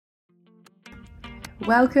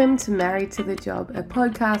Welcome to Married to the Job, a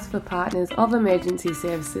podcast for partners of emergency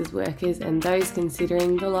services workers and those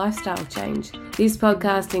considering the lifestyle change. This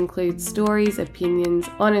podcast includes stories, opinions,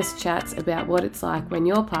 honest chats about what it's like when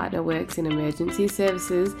your partner works in emergency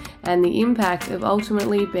services and the impact of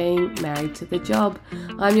ultimately being married to the job.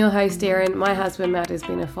 I'm your host Erin. My husband Matt has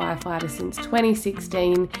been a firefighter since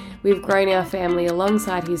 2016. We've grown our family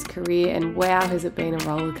alongside his career and wow, has it been a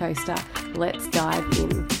roller coaster. Let's dive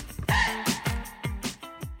in.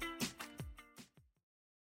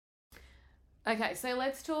 Okay, so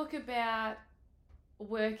let's talk about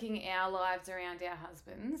working our lives around our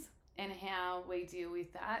husbands and how we deal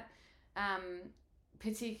with that,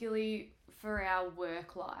 particularly for our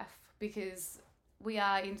work life, because we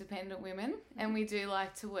are independent women and we do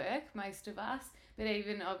like to work, most of us, but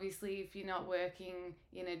even obviously if you're not working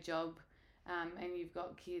in a job and you've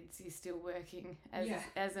got kids, you're still working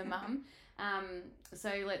as a mum.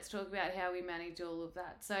 So let's talk about how we manage all of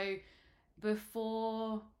that. So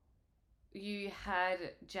before you had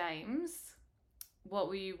James, what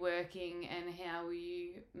were you working and how were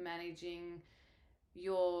you managing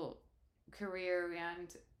your career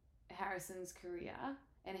around Harrison's career,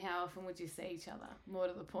 and how often would you see each other? More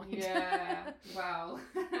to the point. Yeah, well,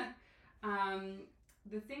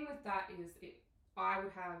 the thing with that is I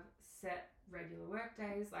would have set regular work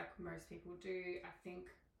days like most people do.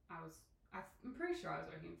 I'm pretty sure I was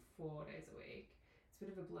working 4 days a week. It's a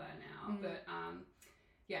bit of a blur now, but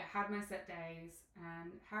had my set days,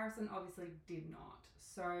 and Harrison obviously did not.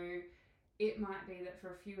 So it might be that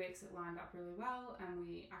for a few weeks it lined up really well and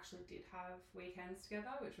we actually did have weekends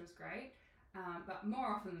together, which was great. But more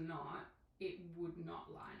often than not, it would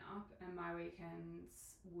not line up and my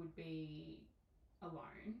weekends would be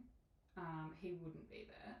alone. He wouldn't be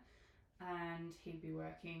there and he'd be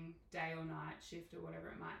working day or night shift or whatever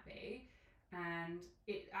it might be. And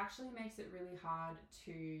it actually makes it really hard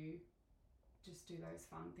to just do those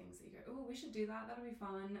fun things that you go, oh, we should do that, that'll be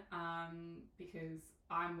fun, because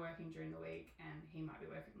I'm working during the week and he might be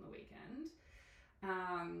working on the weekend.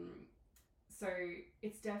 So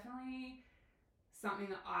it's definitely something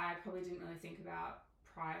that I probably didn't really think about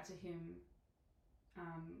prior to him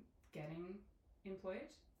getting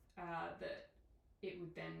employed, that it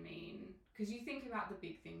would then mean, because you think about the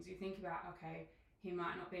big things, you think about, okay, he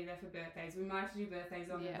might not be there for birthdays, we might have to do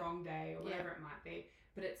birthdays on the wrong day or whatever it might be,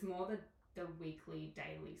 but it's more the weekly,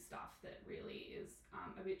 daily stuff that really is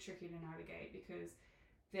a bit tricky to navigate, because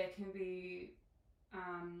there can be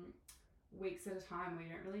weeks at a time where you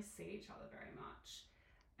don't really see each other very much.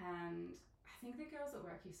 And I think the girls at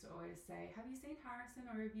work used to always say, have you seen Harrison,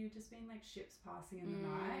 or have you just been like ships passing in the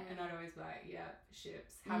night? And I'd always be like, yeah,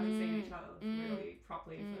 ships. Haven't seen each other really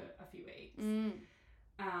properly for a few weeks.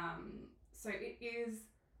 So it is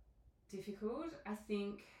difficult. I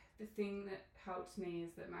think the thing that helped me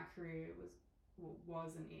is that my career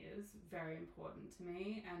was and is very important to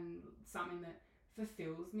me and something that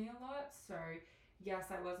fulfills me a lot. So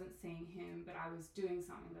yes, I wasn't seeing him, but I was doing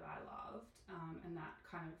something that I loved, and that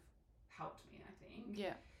kind of helped me, I think.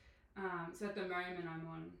 So at the moment I'm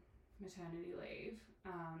on maternity leave,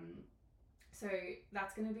 so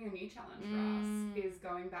that's going to be a new challenge for us, is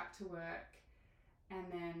going back to work and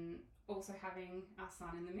then also having our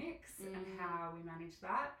son in the mix and how we manage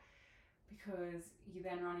that. Because you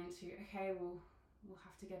then run into, okay, we'll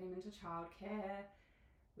have to get him into childcare,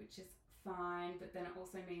 which is fine, but then it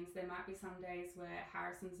also means there might be some days where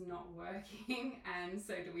Harrison's not working, and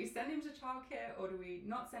so do we send him to childcare or do we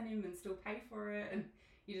not send him and still pay for it? And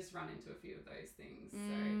you just run into a few of those things.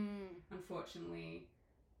 So unfortunately,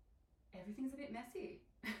 everything's a bit messy.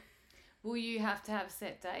 Will you have to have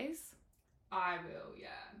set days? I will,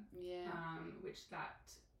 yeah. Which that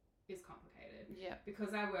is complicated.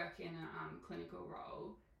 Because I work in a clinical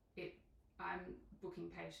role, I'm booking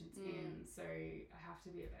patients in, so I have to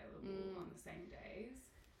be available on the same days.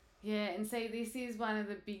 And see, this is one of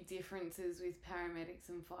the big differences with paramedics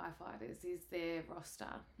and firefighters, is their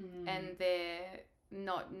roster and their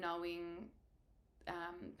not knowing.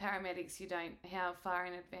 Paramedics, how far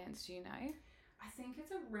in advance do you know? I think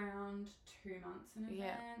it's around 2 months in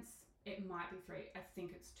advance. It might be 3. I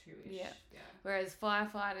think it's 2-ish. Yeah. Whereas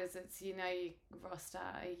firefighters, it's, your roster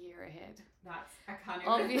a year ahead. I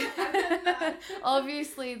can't even.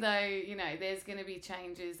 Obviously, though, there's going to be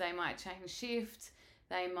changes. They might change shift.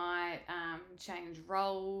 They might change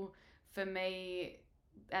role. For me,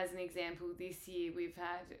 as an example, this year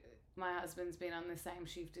my husband's been on the same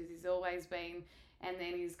shift as he's always been, and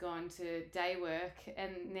then he's gone to day work,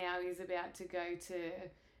 and now he's about to go to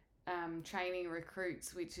training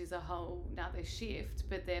recruits, which is a whole nother shift,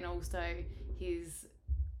 but then also he's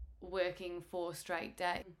working 4 straight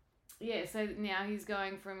days. yeah, so now he's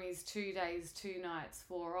going from his 2 days, 2 nights,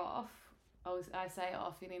 4 off. I say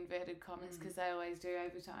off in inverted commas because they always do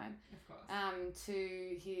overtime. Of course.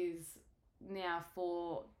 To his now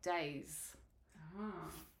 4 days. Ah.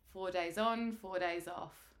 4 days on, 4 days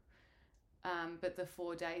off. But the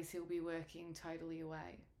 4 days he'll be working totally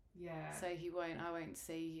away. Yeah. So I won't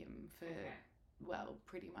see him for, well,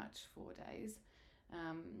 pretty much 4 days.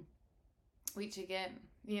 Which again,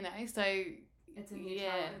 you know, so it's a new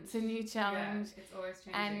challenge. It's a new challenge. Yeah, it's always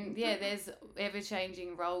changing. And there's ever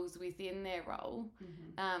changing roles within their role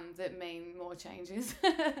that mean more changes.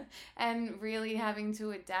 And really having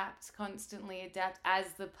to constantly adapt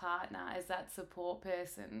as the partner, as that support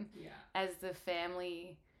person, as the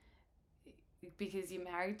family, because you're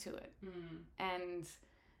married to it. And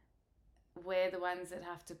we're the ones that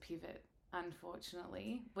have to pivot.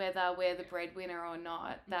 Unfortunately, whether we're the breadwinner or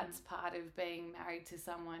not, that's part of being married to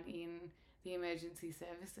someone in the emergency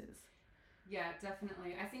services. Yeah,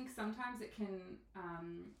 definitely. I think sometimes it can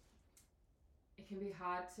be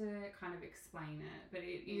hard to kind of explain it, but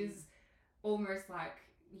it is almost like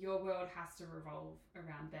your world has to revolve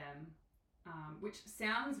around them, which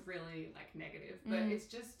sounds really like negative, but it's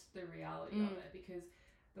just the reality of it, because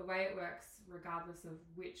the way it works, regardless of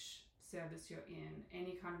which service you're in,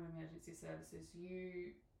 any kind of emergency services,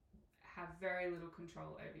 you have very little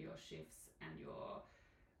control over your shifts and your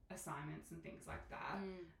assignments and things like that.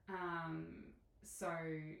 So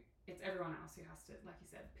it's everyone else who has to, like you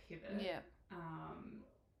said, pivot.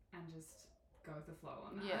 And just go with the flow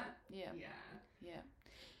on that. Yeah.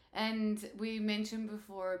 And we mentioned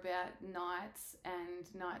before about nights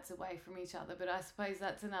away from each other, but I suppose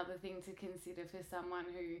that's another thing to consider for someone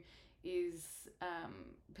who is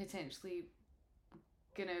potentially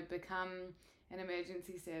going to become an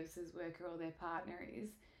emergency services worker, or their partner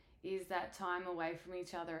is that time away from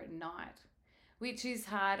each other at night, which is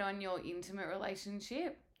hard on your intimate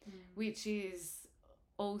relationship, which is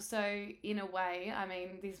also, in a way, I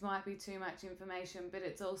mean, this might be too much information, but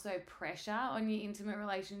it's also pressure on your intimate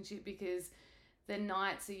relationship, because the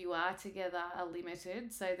nights that you are together are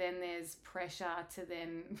limited. So then there's pressure to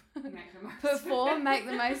then make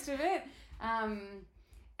the most of it.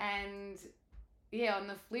 And yeah, on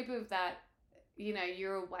the flip of that, you know,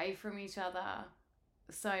 you're away from each other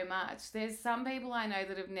so much. There's some people I know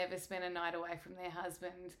that have never spent a night away from their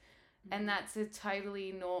husband, and that's a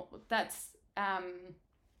totally that's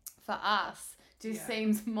for us just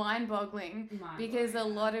seems mind-boggling because a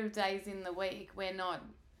lot of days in the week we're not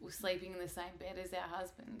sleeping in the same bed as our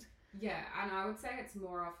husband. Yeah, and I would say it's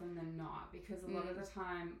more often than not, because a lot of the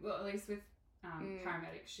time, well, at least with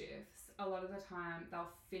paramedic shifts, a lot of the time they'll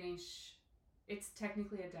finish, it's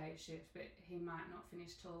technically a day shift, but he might not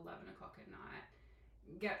finish till 11 o'clock at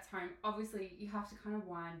night, gets home. Obviously, you have to kind of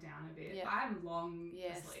wind down a bit. I'm long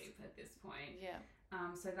asleep at this point.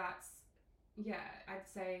 So that's, I'd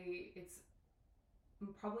say it's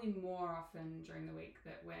probably more often during the week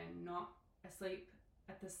that we're not asleep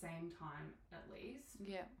at the same time, at least,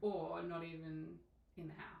 or not even in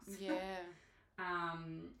the house.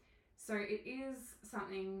 So it is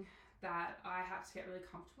something that I have to get really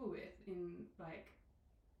comfortable with, in like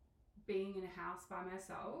being in a house by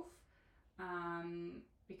myself,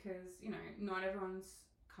 because, you know, not everyone's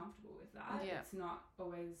comfortable with that. It's not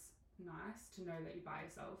always nice to know that you're by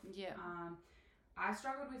yourself. I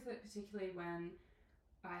struggled with it particularly when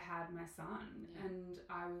I had my son, and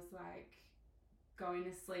I was like going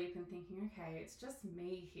to sleep and thinking, okay, it's just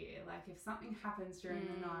me here. Like, if something happens during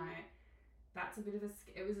the night, that's a bit of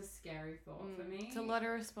it was a scary thought for me. It's a lot of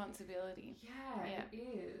responsibility. It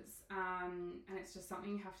is. And it's just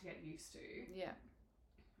something you have to get used to.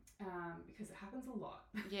 Because it happens a lot.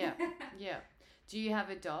 Do you have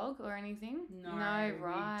a dog or anything? No, right. We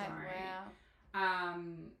don't. Wow.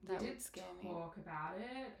 We did talk about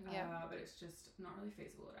it, but it's just not really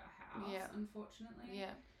feasible at our house, unfortunately.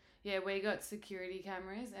 We got security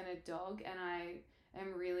cameras and a dog, and I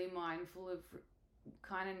am really mindful of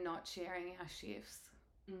kind of not sharing our shifts.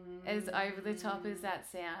 As over the top as that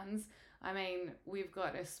sounds, I mean, we've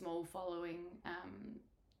got a small following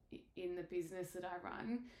in the business that I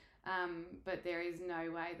run, but there is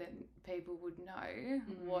no way that people would know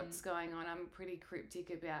what's going on. I'm pretty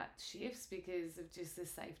cryptic about shifts because of just the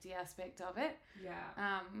safety aspect of it.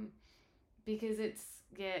 Because it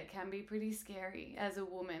can be pretty scary as a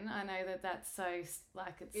woman. I know that that's so,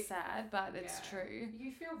 like, it's sad, but it's true.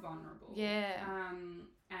 You feel vulnerable.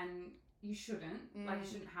 And you shouldn't. Like, you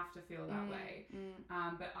shouldn't have to feel that way.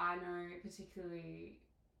 But I know, particularly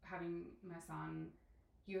having my son,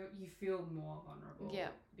 you feel more vulnerable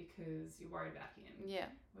because you're worried about him. Yeah.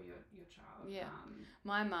 Or your child. Yeah.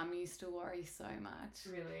 My mum used to worry so much.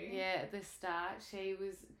 Really? Yeah, at the start, she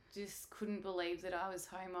just couldn't believe that I was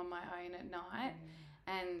home on my own at night.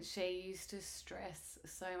 Yeah. And she used to stress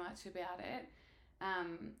so much about it.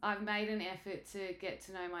 I've made an effort to get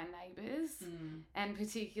to know my neighbours, and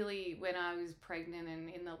particularly when I was pregnant and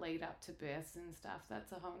in the lead up to births and stuff.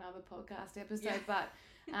 That's a whole nother podcast episode. Yeah. But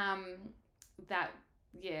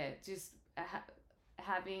just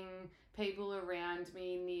having people around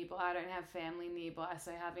me nearby. I don't have family nearby,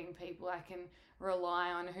 so having people I can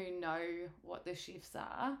rely on who know what the shifts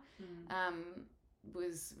are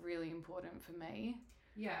was really important for me.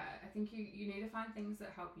 Yeah, I think you need to find things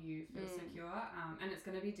that help you feel secure, and it's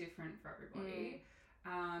going to be different for everybody.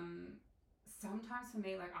 Sometimes for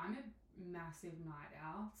me, like, I'm a massive night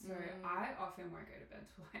owl, so I often won't go to bed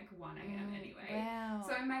till like 1 a.m. anyway. Wow.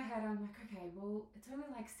 So in my head, I'm like, okay, well, it's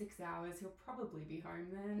only like 6 hours. He'll probably be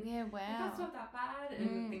home then. Yeah, wow. Like, that's not that bad,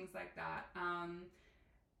 and things like that.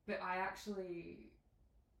 But I actually,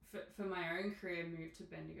 for my own career, moved to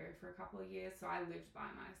Bendigo for a couple of years, so I lived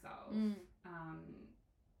by myself.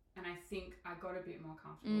 And I think I got a bit more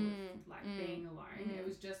comfortable with like being alone. It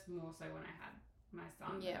was just more so when I had my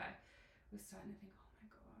son that I was starting to think, oh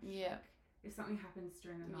my gosh, like, if something happens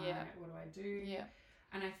during the night, what do I do? Yeah.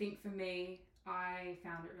 And I think for me, I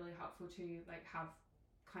found it really helpful to like have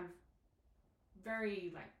kind of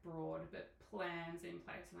very like broad but plans in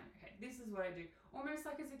place. I'm like, okay, this is what I do. Almost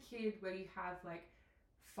like as a kid where you have like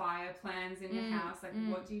fire plans in your house. Like,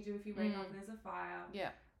 what do you do if you wake up and there's a fire?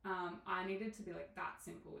 Yeah. I needed to be like that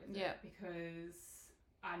simple with it because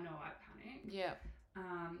I know I panic. Yeah.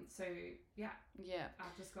 So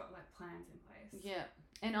I've just got like plans in place. Yeah.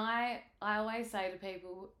 And I always say to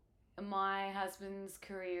people, my husband's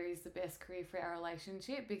career is the best career for our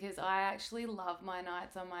relationship because I actually love my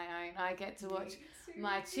nights on my own. I get to watch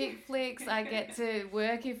my chick flicks. I get to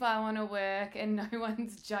work if I want to work and no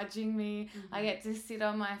one's judging me. I get to sit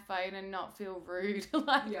on my phone and not feel rude.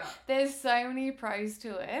 There's so many pros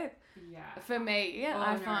to it. Yeah. For me,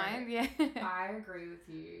 I find. Yeah. I agree with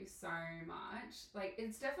you so much. Like,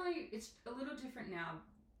 it's a little different now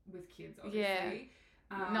with kids, obviously.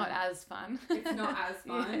 Yeah. Not as fun. It's not as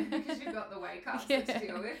fun because you've got the wake ups to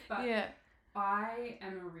deal with. But I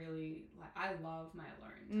am I love my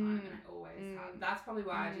alone time and I always have. That's probably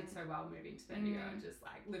why I did so well moving to Bendigo and just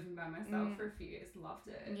like living by myself for a few years. Loved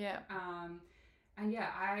it. Yeah. And yeah,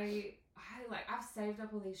 I've saved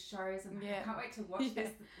up all these shows and I can't wait to watch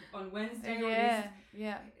this on Wednesday.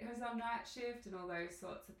 It was on night shift and all those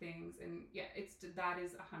sorts of things. And yeah, that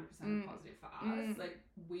is 100% positive for us. Like,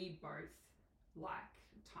 we both like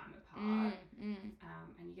time apart,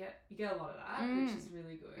 and you get a lot of that, which is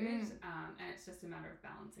really good. And it's just a matter of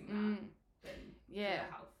balancing that. For the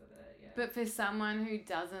health of it. But for someone who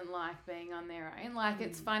doesn't like being on their own, like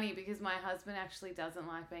it's funny because my husband actually doesn't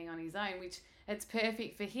like being on his own, which it's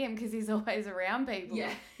perfect for him because he's always around people.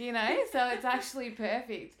 You know, so it's actually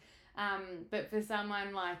perfect. But for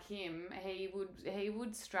someone like him, he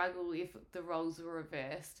would struggle if the roles were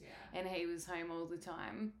reversed and he was home all the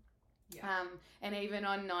time. Yeah. And even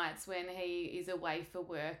on nights when he is away for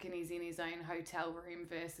work and he's in his own hotel room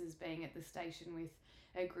versus being at the station with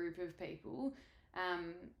a group of people,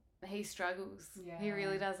 he struggles. Yeah. He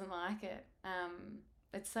really doesn't like it.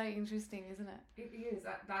 It's so interesting, isn't it? It is.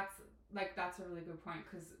 That's a really good point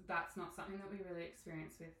because that's not something that we really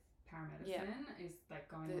experience with paramedicine is like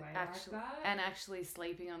going away like that. And actually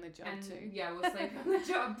sleeping on the job too. Yeah, well, sleeping on the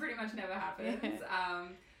job pretty much never happens.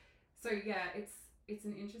 So yeah, it's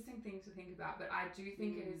an interesting thing to think about, but I do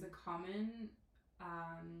think it is a common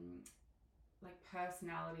like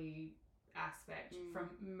personality aspect from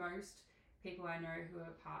most people I know who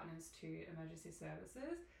are partners to emergency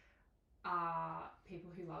services are people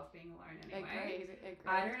who love being alone anyway. Agreed.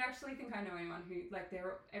 I don't actually think I know anyone who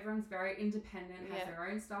everyone's very independent, has their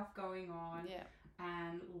own stuff going on,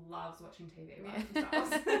 and loves watching TV by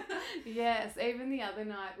themselves. Yes, even the other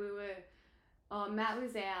night Matt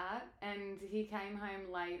was out and he came home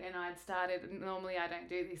late and normally I don't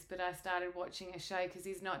do this, but I started watching a show because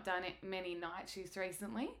he's not done many night shifts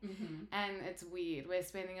recently and it's weird. We're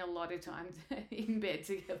spending a lot of time in bed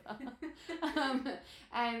together.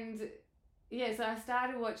 So I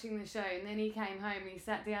started watching the show and then he came home and he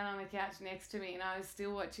sat down on the couch next to me and I was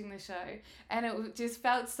still watching the show and it just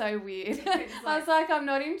felt so weird. I was like, I'm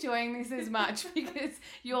not enjoying this as much because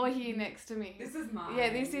you're here next to me. This is mine. Yeah,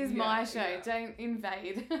 this is my show. Yeah. Don't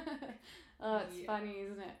invade. It's funny,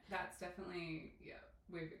 isn't it? That's definitely,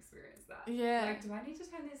 we've experienced that. Yeah. Like, do I need to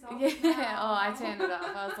turn this off? Yeah. Now? I turned it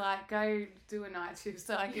off. I was like, go do a night shift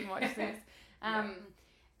so I can watch this.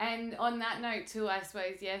 And on that note too, I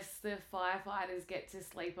suppose, yes, the firefighters get to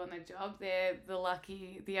sleep on the job. They're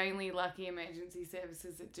the only lucky emergency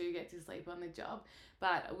services that do get to sleep on the job.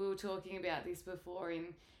 But we were talking about this before,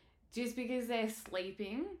 in just because they're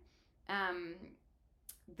sleeping,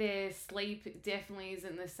 their sleep definitely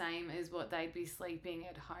isn't the same as what they'd be sleeping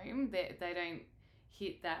at home. They don't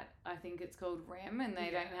hit that, I think it's called REM, and they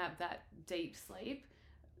don't have that deep sleep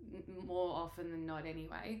more often than not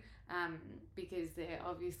anyway, because they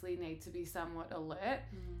obviously need to be somewhat alert.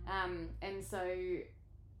 And so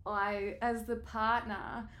I, as the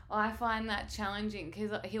partner, I find that challenging,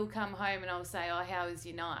 because he'll come home and I'll say, oh, how was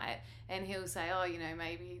your night? And he'll say, oh, you know,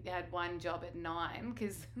 maybe he had one job at 9,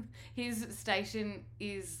 because his station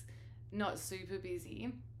is not super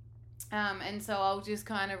busy. And so I'll just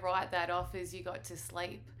kind of write that off as you got to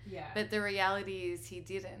sleep. Yeah. But the reality is he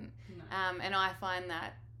didn't. No. And I find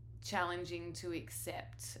that challenging to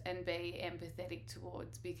accept and be empathetic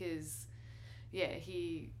towards, because, yeah,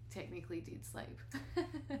 he technically did sleep.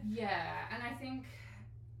 Yeah, and I think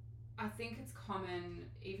it's common,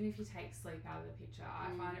 even if you take sleep out of the picture, I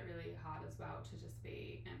find it really hard as well to just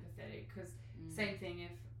be empathetic, because same thing,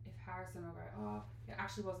 if Harrison will go, oh, it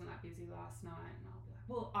actually wasn't that busy last night, and I'll be like,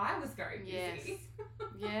 well, I was very busy.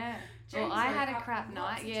 Yes. Yeah. Well, I had a crap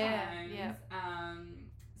night. Yeah. Times. Yeah.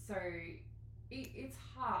 So it's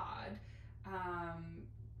hard.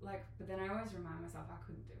 But then I always remind myself I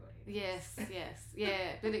couldn't do what he did. Yes.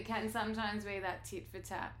 Yeah. But it can sometimes be that tit for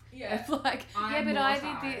tat. Yeah. It's like, I'm but more I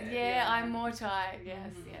tired. did this. Yeah, I'm more tired. Yes.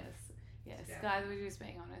 Definitely. Guys, we're just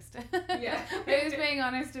being honest. Yeah. We're just being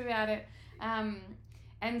honest about it.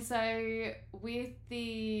 And so with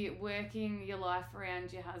the working your life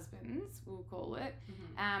around your husbands, we'll call it,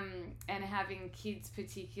 and having kids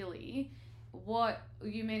particularly, what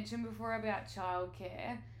you mentioned before about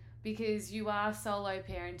childcare, because you are solo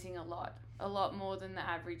parenting a lot more than the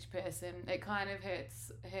average person. It kind of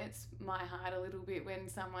hurts my heart a little bit when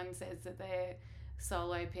someone says that they're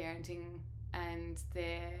solo parenting and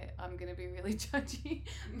I'm going to be really judgy,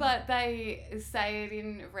 but they say it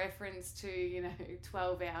in reference to,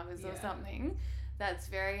 12 hours or something. That's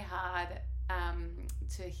very hard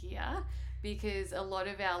to hear, because a lot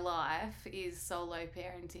of our life is solo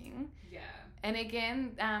parenting. Yeah. And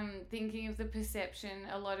again, thinking of the perception,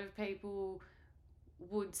 a lot of people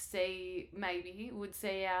would see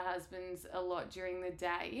our husbands a lot during the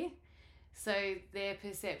day. So their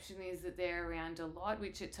perception is that they're around a lot,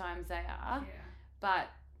 which at times they are. Yeah. But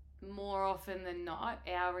more often than not,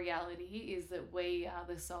 our reality is that we are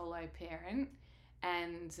the solo parent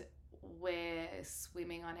and we're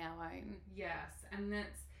swimming on our own. Yes, and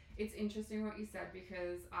it's interesting what you said,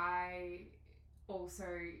 because I also,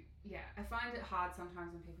 I find it hard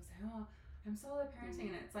sometimes when people say, oh, I'm solo parenting,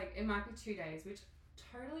 and it's like, it might be 2 days, which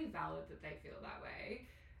totally valid that they feel that way.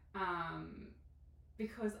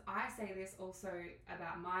 Because I say this also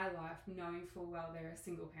about my life, knowing full well there are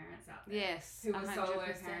single parents out there who are solo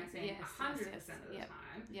parenting 100% of the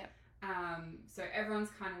time. Yep. So everyone's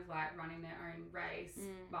kind of like running their own race,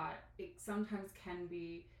 but it sometimes can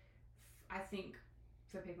be, I think,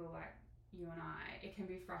 for people like you and I, it can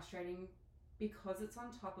be frustrating because it's on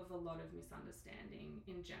top of a lot of misunderstanding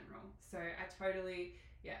in general. So I totally,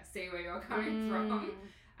 see where you're coming from.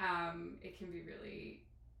 It can be really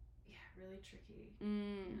tricky.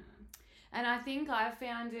 And I think I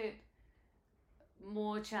found it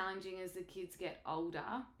more challenging as the kids get older.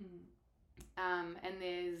 And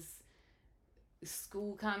there's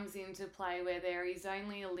school comes into play, where there is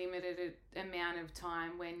only a limited amount of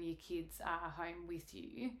time when your kids are home with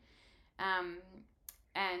you.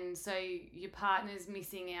 And so your partner's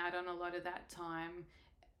missing out on a lot of that time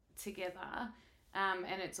together.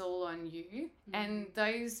 And it's all on you. And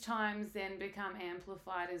those times then become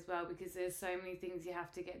amplified as well, because there's so many things you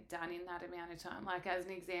have to get done in that amount of time. Like, as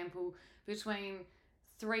an example, between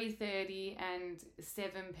 3:30 and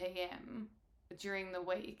 7 p.m. during the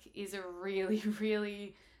week is a really,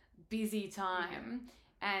 really busy time.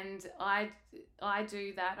 And I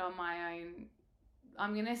do that on my own,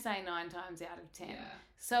 I'm going to say 9 times out of 10.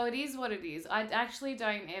 So it is what it is. I actually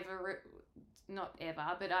don't ever... not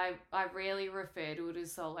ever, but I rarely refer to it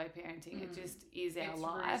as solo parenting. It just is our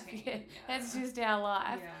life. Routine, It's just our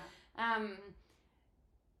life.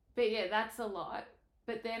 But that's a lot.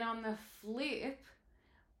 But then on the flip,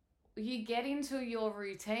 you get into your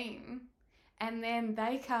routine, and then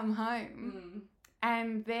they come home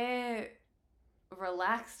and they're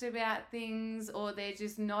relaxed about things, or they're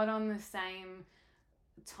just not on the same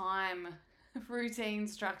time routine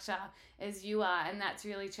structure as you are, and that's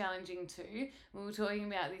really challenging too. We were talking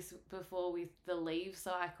about this before with the leave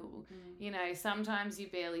cycle. Sometimes you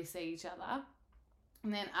barely see each other,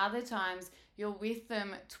 And then other times you're with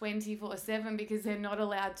them 24/7 because they're not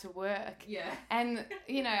allowed to work. Yeah. And,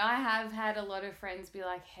 you know, I have had a lot of friends be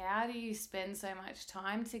like, how do you spend so much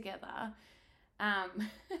time together?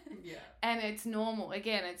 Yeah. And it's normal.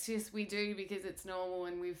 Again, it's just we do because it's normal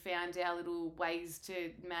and we've found our little ways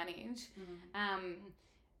to manage.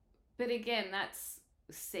 But again, that's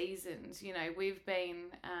seasoned. You know, we've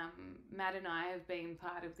been, Matt and I have been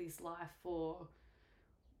part of this life for,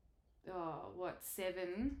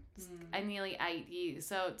 nearly 8 years.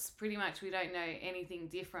 So it's pretty much we don't know anything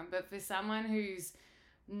different. But for someone who's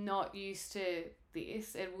not used to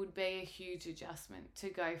this, it would be a huge adjustment to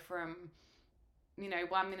go from, you know,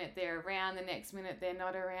 1 minute they're around, the next minute they're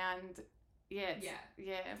not around. Yeah.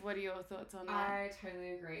 What are your thoughts on that? I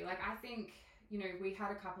totally agree. Like, I think, you know, we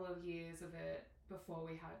had a couple of years of it before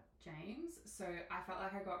we had James, so I felt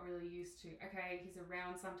like I got really used to, okay, he's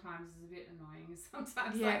around sometimes, he's a bit annoying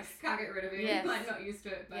sometimes, like, can't get rid of him, like, not used to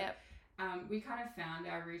it, but we kind of found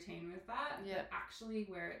our routine with that. But actually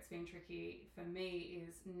where it's been tricky for me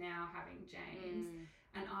is now having James,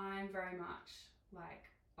 and I'm very much like,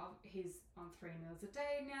 he's on 3 meals a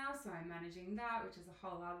day now, so I'm managing that, which is a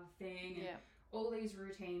whole other thing, and all these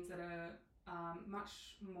routines that are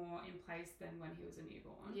much more in place than when he was a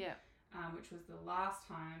newborn, which was the last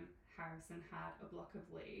time Harrison had a block of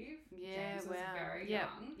leave. James was very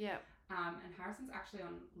young. And Harrison's actually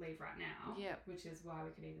on leave right now, which is why we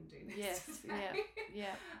could even do this today.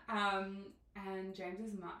 And James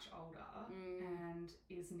is much older and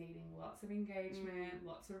is needing lots of engagement,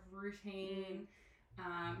 lots of routine,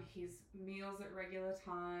 his meals at regular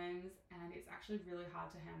times, and it's actually really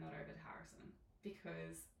hard to hand that over to Harrison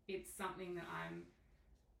because it's something that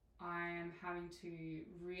I am having to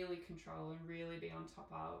really control and really be on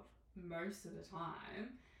top of most of the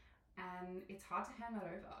time, and it's hard to hand that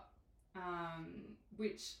over,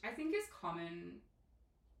 which I think is common.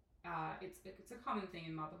 It's a common thing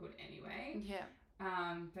in motherhood anyway.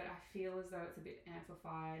 But I feel as though it's a bit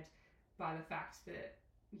amplified by the fact that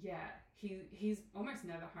he's almost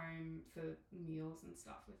never home for meals and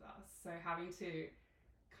stuff with us, so having to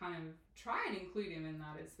kind of try and include him in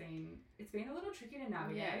that it's been a little tricky to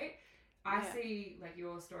navigate. I see like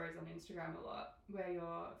your stories on Instagram a lot where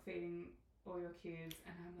you're feeding all your kids,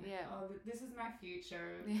 and I'm like, oh, this is my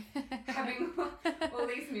future, having all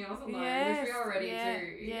these meals alone, which we already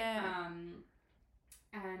do.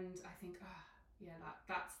 And I think,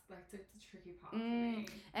 that's like the tricky part for me.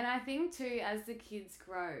 And I think too, as the kids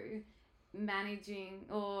grow, managing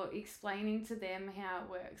or explaining to them how it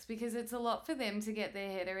works, because it's a lot for them to get their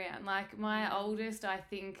head around. Like my oldest, I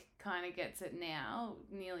think, kind of gets it now,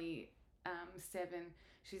 nearly 7.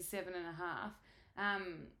 She's 7.5.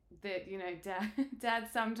 That, you know,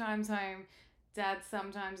 dad's sometimes home, dad's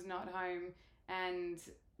sometimes not home, and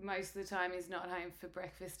most of the time he's not home for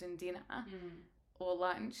breakfast and dinner or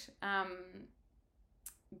lunch.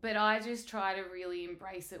 But I just try to really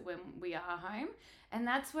embrace it when we are home. And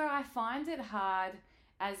that's where I find it hard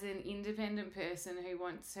as an independent person who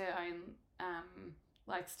wants her own,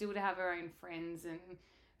 like still to have her own friends and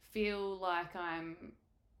feel like I'm,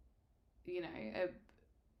 you know,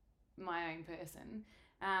 my own person.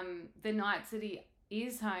 The nights that he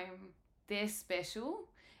is home, they're special.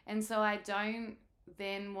 And so I don't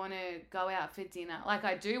then want to go out for dinner. Like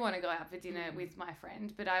I do want to go out for dinner with my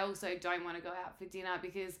friend, but I also don't want to go out for dinner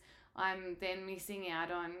because I'm then missing out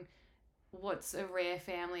on what's a rare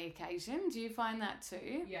family occasion. Do you find that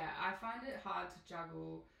too? Yeah, I find it hard to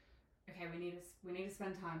juggle. Okay, we need to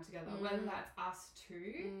spend time together, whether that's us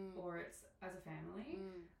two or it's as a family,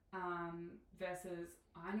 versus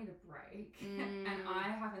I need a break and I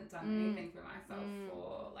haven't done anything for myself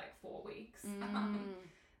for like 4 weeks.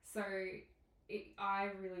 So I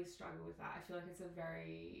really struggle with that. I feel like it's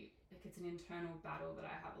it's an internal battle that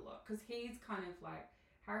I have a lot, because he's kind of like,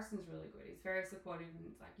 Harrison's really good. He's very supportive and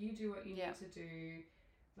it's like, you do what you need to do.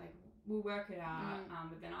 Like, we'll work it out.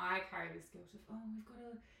 But then I carry this guilt of, we've got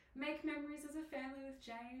to make memories as a family with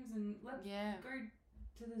James and let's go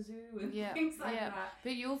to the zoo and things like that.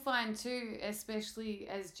 But you'll find too, especially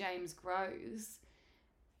as James grows,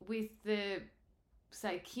 with the,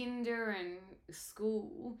 say, kinder and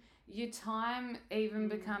school, your time even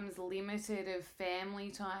becomes limited of family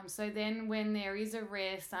time. So then when there is a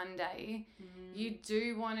rare Sunday, you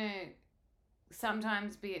do want to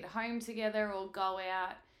sometimes be at home together or go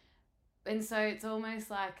out. And so it's almost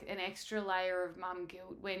like an extra layer of mum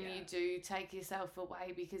guilt when you do take yourself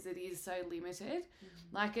away, because it is so limited.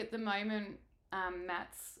 Like at the moment,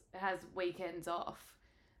 Matt's has weekends off.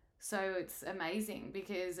 So it's amazing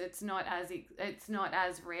because it's not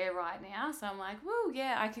as rare right now. So I'm like, woo,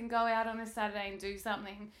 yeah, I can go out on a Saturday and do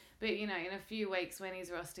something. But, you know, in a few weeks when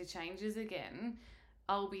his roster changes again,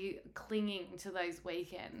 I'll be clinging to those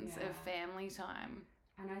weekends of family time.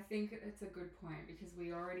 And I think it's a good point because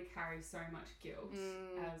we already carry so much guilt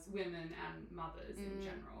as women and mothers in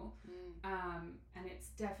general. And it's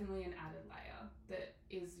definitely an added layer that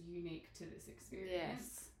is unique to this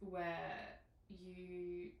experience where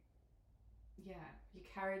you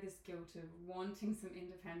carry this guilt of wanting some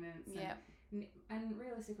independence and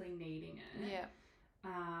realistically needing it.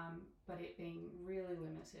 But it being really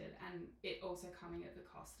limited and it also coming at the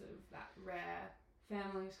cost of that rare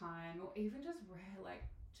family time or even just rare, like,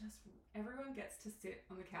 just everyone gets to sit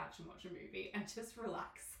on the couch and watch a movie and just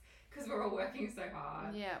relax because we're all working so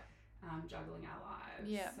hard. Juggling our lives.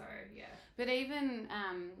 So but even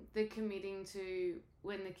the committing to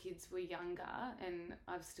when the kids were younger, and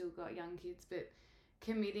I've still got young kids, but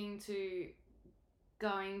committing to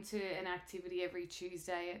going to an activity every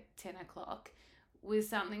Tuesday at 10 o'clock was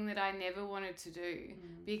something that I never wanted to do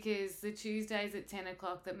because the Tuesdays at 10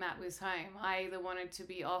 o'clock that Matt was home, I either wanted to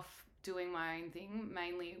be off doing my own thing,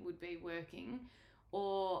 mainly it would be working,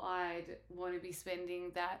 or I'd want to be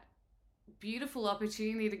spending that beautiful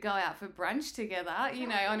opportunity to go out for brunch together, you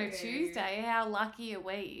know, on a Tuesday. How lucky are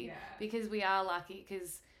we? Because we are lucky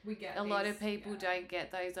because a lot of people don't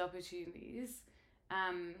get those opportunities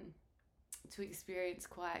to experience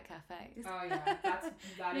quiet cafes. Oh yeah, that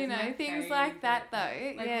is you know, my things favorite. like that though.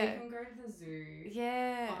 Like we can go to the zoo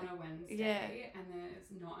on a Wednesday and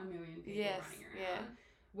there's not a million people running around.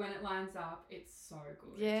 When it lines up, it's so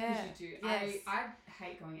good. Because you do. I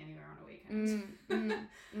hate going anywhere on a weekend.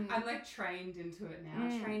 I'm like trained into it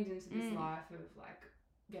now. Trained into this life of like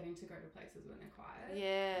getting to go to places when they're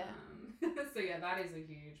quiet. So that is a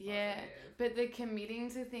huge positive. But the committing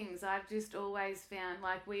to things, I've just always found,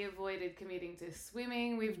 like, we avoided committing to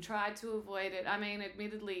swimming. We've tried to avoid it. I mean,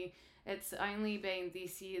 admittedly, it's only been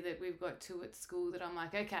this year that we've got two at school that I'm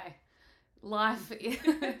like, okay, life,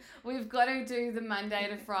 we've got to do the Monday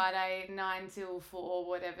to Friday 9 till 4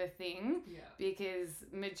 whatever thing because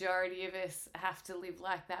majority of us have to live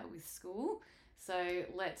like that with school. So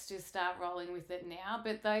let's just start rolling with it now.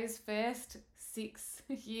 But those first 6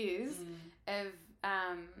 years of,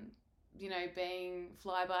 you know, being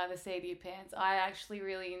fly by the seat of your pants, I actually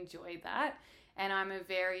really enjoyed that. And I'm a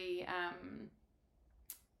very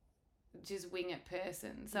just wing it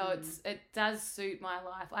person. So it does suit my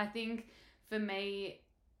life. I think for me,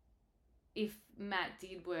 if Matt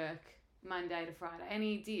did work Monday to Friday, and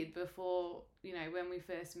he did before, you know, when we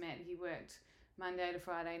first met, he worked Monday to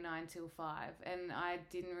Friday 9 till 5, and I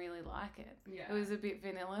didn't really like it. It was a bit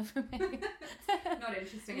vanilla for me. Not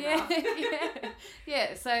interesting enough.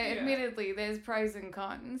 So admittedly there's pros and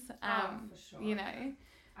cons. For sure. You know,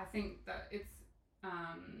 I think that it's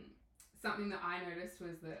something that I noticed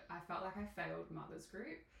was that I felt like I failed Mother's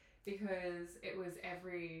Group because it was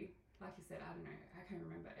every, like you said, I don't know, I can't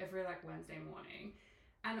remember, every like Wednesday morning.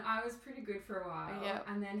 And I was pretty good for a while.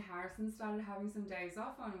 And then Harrison started having some days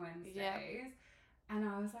off on Wednesdays. And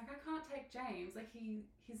I was like, I can't take James. Like,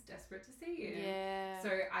 he's desperate to see you. So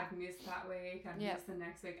I'd miss that week. I'd miss the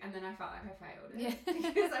next week. And then I felt like I failed it.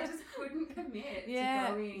 Because I just couldn't commit to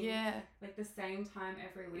going like the same time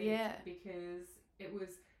every week. Because it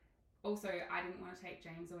was also, I didn't want to take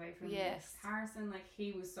James away from Harrison. Like,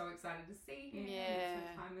 he was so excited to see him and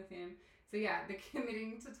spend time with him. So the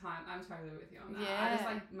committing to time, I'm totally with you on that. I just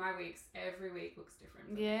like my weeks, every week looks different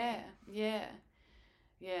for me.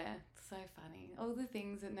 It's so funny. All the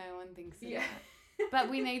things that no one thinks about. But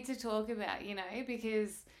we need to talk about, you know,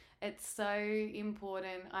 because it's so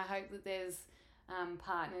important. I hope that there's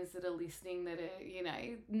partners that are listening that are, you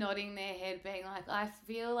know, nodding their head being like, I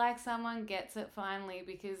feel like someone gets it finally,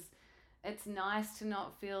 because it's nice to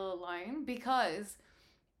not feel alone, because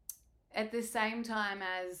at the same time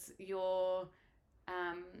as you're,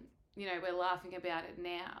 you know, we're laughing about it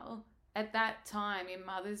now, at that time in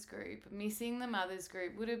Mother's Group, missing the Mother's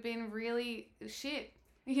Group would have been really shit,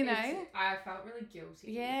 you know? I felt really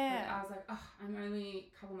guilty. Like, I was like, oh, I'm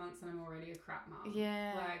only a couple months and I'm already a crap mum.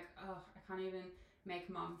 Like, oh, I can't even make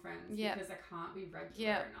mum friends because I can't be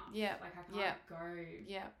regular enough. Like, I can't go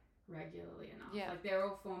regularly enough. Like, they're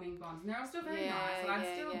all forming bonds and they're all still very nice. Like,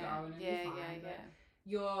 I'd still go and it'd be fine. But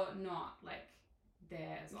you're not, like,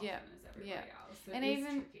 there as often as everybody else. So and it is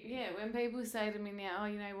even tricky. when people say to me now, oh,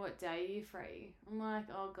 you know, what day are you free? I'm like,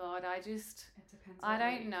 oh God, It depends. I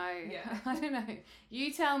don't know. Yeah. I don't know.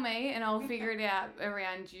 You tell me and I'll figure it out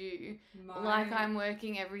around you. Like I'm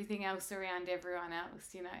working everything else around everyone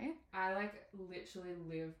else, you know? I like literally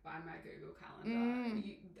live by my Google Calendar.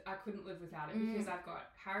 I couldn't live without it because I've got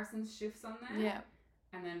Harrison's shifts on there. Yeah.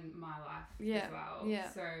 And then my life as well. Yeah.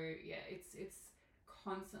 So yeah, it's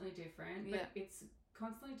constantly different, but it's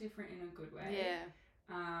constantly different in a good way. Yeah.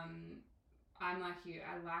 I'm like you.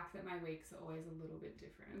 I like that my weeks are always a little bit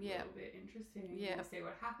different, a little bit interesting. Yeah. We'll see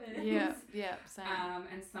what happens. Yeah. Same.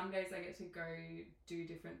 And some days I get to go do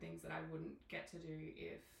different things that I wouldn't get to do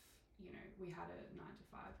if, you know, we had a 9 to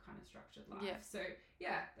 5 kind of structured life. Yeah. So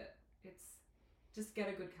yeah, it's just get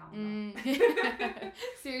a good calendar.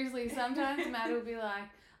 Seriously, sometimes Matt will be like,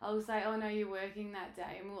 I'll say, oh no, you're working that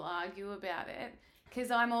day, and we'll argue about it.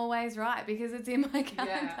 Because I'm always right, because it's in my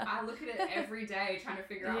calendar. Yeah, I look at it every day trying to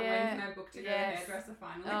figure out when can I book to go to the hairdresser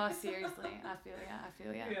finally. Oh, seriously. I feel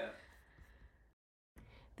ya. Yeah.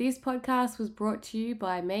 This podcast was brought to you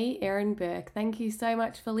by me, Erin Burke. Thank you so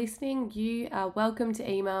much for listening. You are welcome to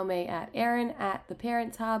email me at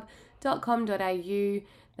erin@theparentshub.com.au.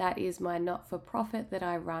 That is my not-for-profit that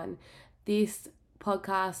I run. This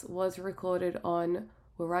podcast was recorded on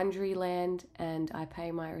Wurundjeri land, and I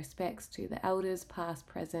pay my respects to the elders past,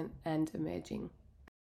 present and emerging.